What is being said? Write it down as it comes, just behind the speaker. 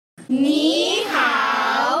你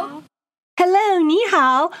好 Hello, 你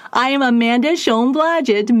好. I am Amanda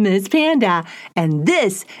Schoenblaget, Miss Panda, and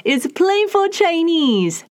this is Playful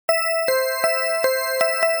Chinese.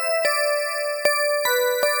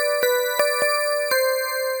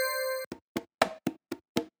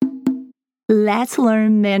 Let's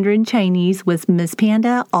Learn Mandarin Chinese with Miss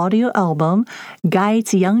Panda audio album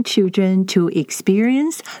guides young children to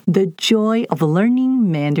experience the joy of learning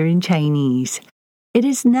Mandarin Chinese. It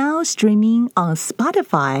is now streaming on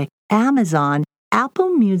Spotify, Amazon,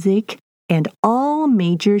 Apple Music, and all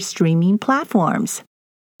major streaming platforms.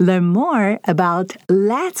 Learn more about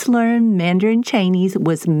Let's Learn Mandarin Chinese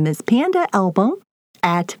with Miss Panda album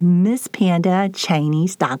at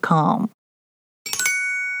MissPandaChinese.com.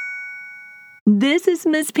 This is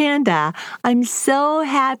Miss Panda. I'm so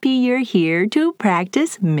happy you're here to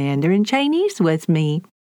practice Mandarin Chinese with me.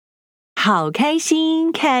 好开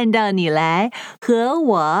心看到你来和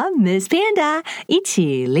我 Miss Panda 一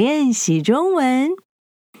起练习中文。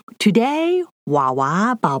Today,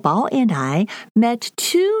 Wawa, Baobao, and I met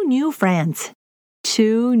two new friends.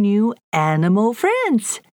 Two new animal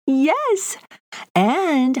friends. Yes!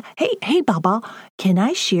 And, hey, Baobao, can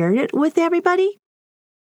I share it with everybody?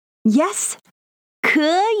 Yes,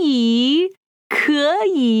 可以.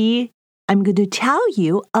 I'm going to tell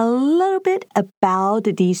you a little bit about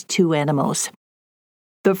these two animals.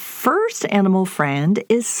 The first animal friend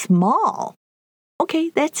is small. Okay,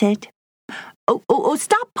 that's it. Oh,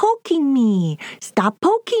 stop poking me. Stop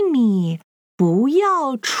poking me. 不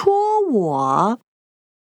要戳我.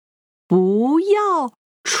 不要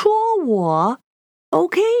戳我.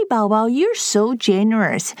 Okay, Bao, you're so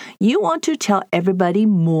generous. You want to tell everybody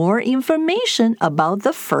more information about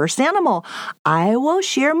the first animal. I will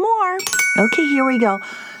share more. Okay, here we go.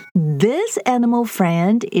 This animal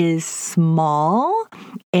friend is small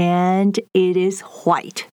and it is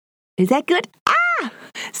white. Is that good?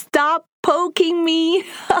 Stop poking me.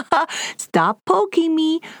 Stop poking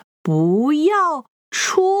me. 不要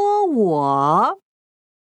戳我.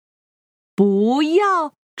 不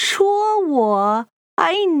要戳我.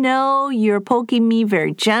 I know you're poking me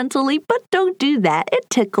very gently, but don't do that. It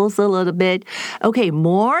tickles a little bit. Okay,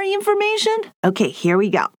 more information? Okay, here we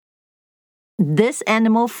go. This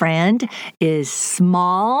animal friend is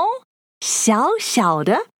small, 小小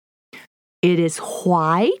的. It is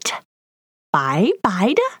white, 白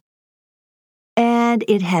白的. And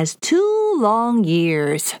it has two long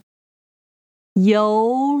ears.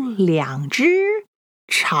 有两只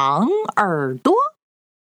长耳朵.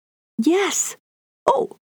 Yes.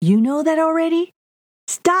 Oh, you know that already?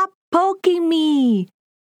 Stop poking me.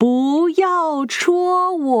 不要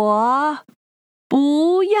戳我.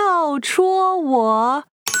 不要戳我.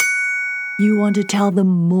 You want to tell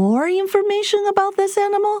them more information about this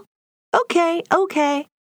animal? Okay.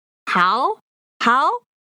 How?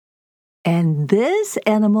 And this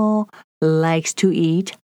animal likes to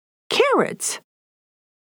eat carrots.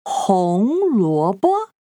 红萝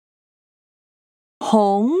卜.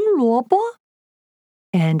 红萝卜.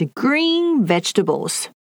 And green vegetables.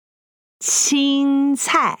 青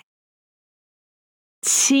菜.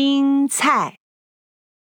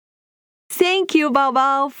 Thank you,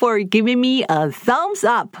 Bao, for giving me a thumbs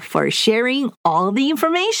up for sharing all the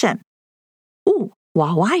information. Ooh,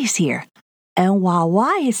 Wawa is here. And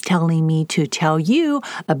Wawa is telling me to tell you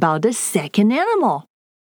about the second animal.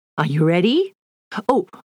 Are you ready? Oh,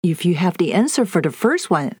 if you have the answer for the first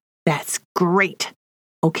one, that's great.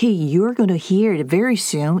 Okay, you're going to hear it very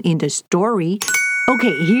soon in the story.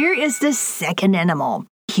 Okay, here is the second animal.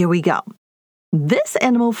 Here we go. This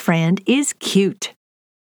animal friend is cute.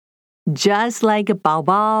 Just like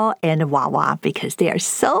Bao and Wawa because they are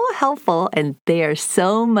so helpful and they are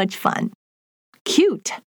so much fun.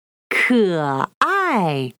 Cute. 可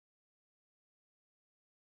爱.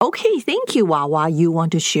 Okay, thank you, Wawa. You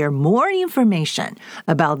want to share more information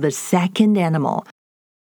about the second animal.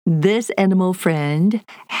 This animal friend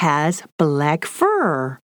has black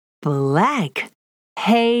fur. Black.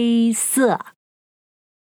 黑色.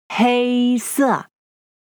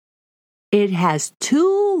 It has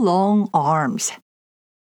two long arms.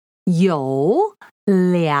 有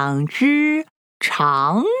两只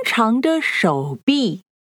长长的手臂.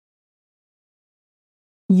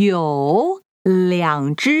 有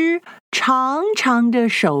两只长长的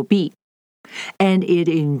手臂. And it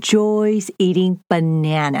enjoys eating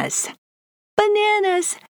bananas.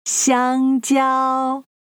 Bananas, 香蕉.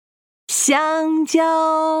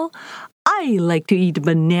 I like to eat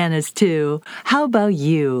bananas too. How about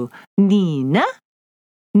you? 你呢?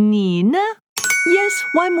 Yes,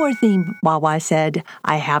 one more thing Wawa said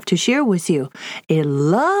I have to share with you. It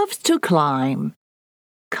loves to climb.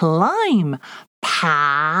 climb.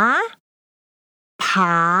 爬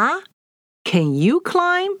爬 Can you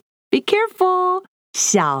climb? Be careful.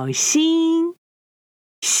 小心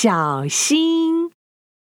小心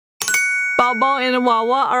Bao Bao and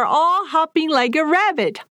Wawa are all hopping like a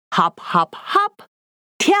rabbit. Hop, hop, hop.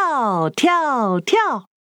 跳跳跳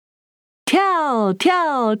跳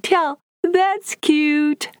跳跳 That's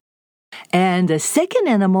cute. And the second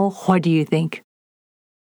animal, what do you think?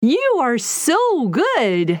 You are so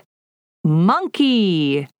good.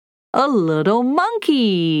 Monkey. A little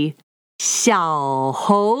monkey. 小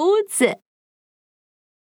猴子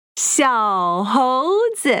小猴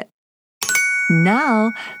子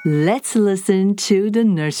Now, let's listen to the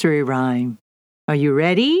nursery rhyme. Are you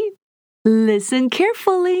ready? Listen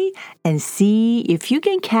carefully and see if you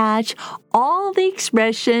can catch all the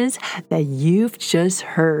expressions that you've just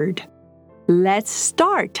heard. Let's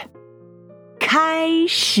start. 开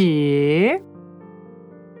始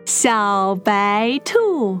小白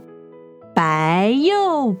兔白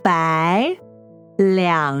又白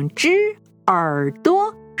两只耳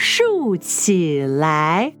朵竖起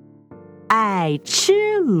来爱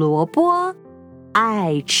吃萝卜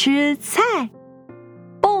爱吃菜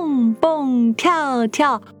蹦蹦跳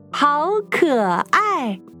跳好可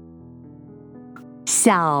爱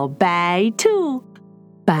小白兔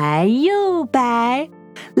白又白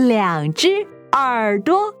两只耳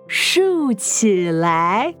朵竖起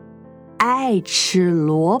来爱吃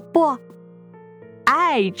萝卜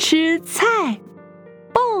爱吃菜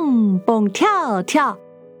蹦蹦跳跳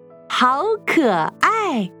好可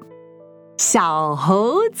爱小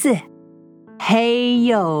猴子黑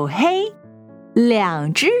又黑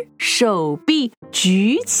两只手臂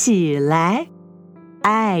举起来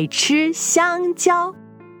爱吃香蕉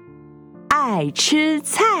爱吃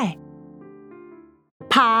菜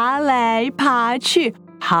爬来爬去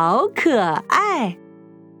好可爱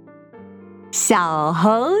小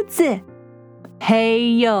猴子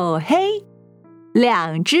黑又黑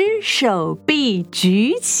两只手臂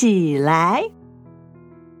举起来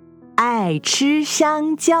爱吃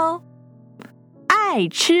香蕉爱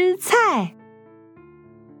吃菜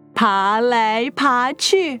爬来爬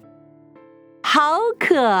去好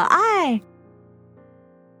可爱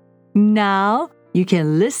Now you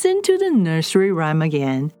can listen to the nursery rhyme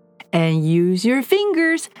again and use your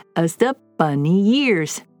fingers as the bunny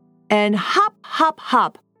ears and hop hop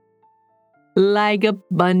hop like a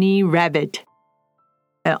bunny rabbit.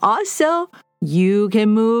 And also, you can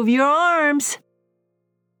move your arms.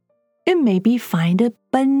 And maybe find a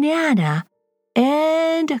banana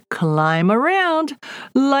and climb around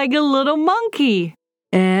like a little monkey.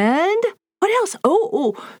 And what else?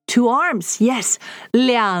 Oh, two arms. Yes.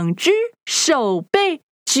 两只手背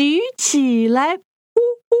举起来.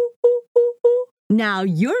 Now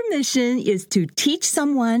your mission is to teach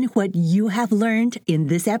someone what you have learned in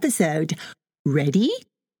this episode. Ready,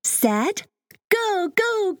 set, go,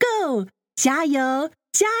 go, go! 加油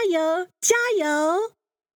加油加油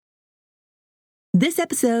This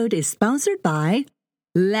episode is sponsored by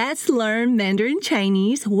Let's Learn Mandarin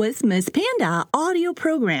Chinese with Miss Panda audio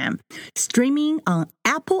program, streaming on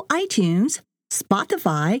Apple iTunes,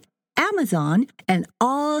 Spotify, Amazon, and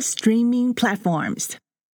all streaming platforms.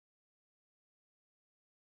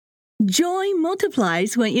 Joy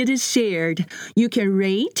multiplies when it is shared. You can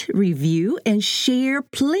rate, review, and share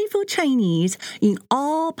Playful Chinese in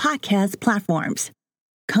all podcast platforms.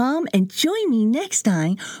 Come and join me next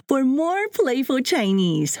time for more Playful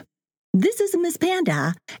Chinese. This is Miss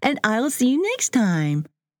Panda, and I'll see you next time.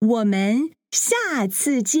 我们下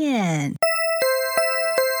次见。